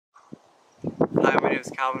name is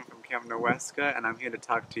Calvin from Camp Norwesca, and I'm here to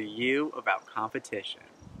talk to you about competition.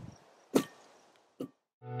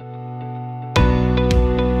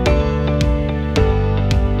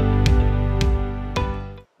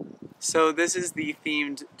 So this is the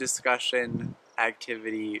themed discussion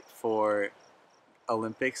activity for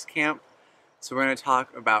Olympics camp. So we're going to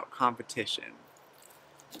talk about competition.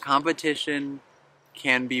 Competition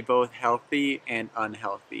can be both healthy and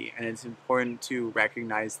unhealthy, and it's important to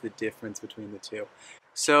recognize the difference between the two.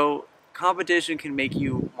 So competition can make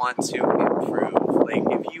you want to improve. Like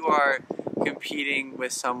if you are competing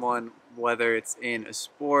with someone, whether it's in a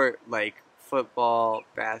sport like football,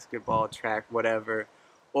 basketball, track, whatever,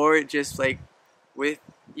 or just like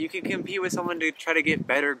you can compete with someone to try to get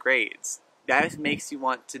better grades. That makes you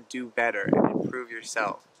want to do better and improve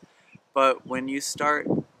yourself. But when you start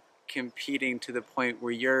competing to the point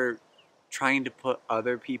where you're trying to put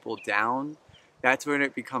other people down, that's when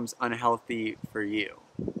it becomes unhealthy for you.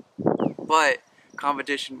 But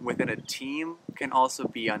competition within a team can also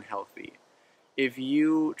be unhealthy. If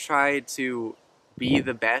you try to be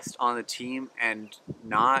the best on the team and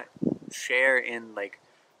not share in like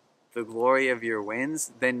the glory of your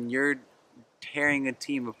wins, then you're tearing a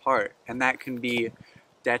team apart, and that can be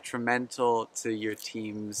detrimental to your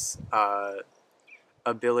team's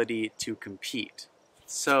ability to compete.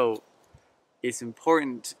 So it's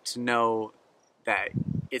important to know that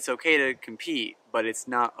it's okay to compete, but it's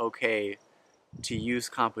not okay to use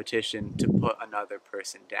competition to put another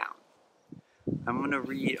person down. I'm going to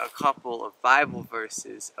read a couple of Bible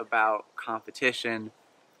verses about competition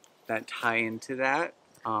that tie into that.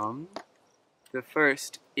 The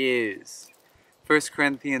first is 1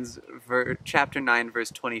 Corinthians chapter 9 verse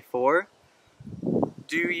 24.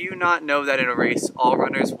 Do you not know that in a race all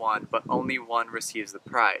runners run, but only one receives the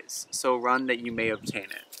prize? So run that you may obtain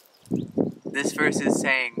it. This verse is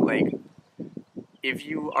saying, like, if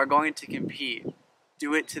you are going to compete,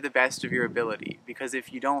 do it to the best of your ability. Because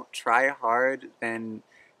if you don't try hard, then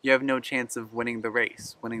you have no chance of winning the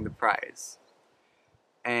race, winning the prize.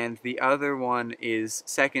 And the other one is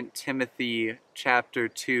 2 Timothy chapter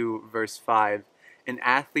 2 verse 5. An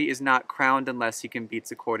athlete is not crowned unless he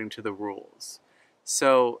competes according to the rules.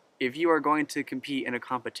 So if you are going to compete in a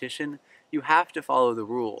competition, you have to follow the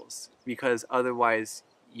rules, because otherwise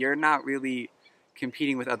you're not really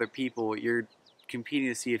competing with other people. You're competing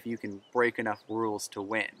to see if you can break enough rules to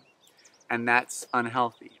win. And that's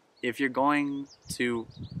unhealthy. If you're going to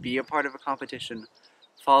be a part of a competition,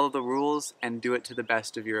 follow the rules and do it to the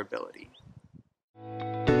best of your ability.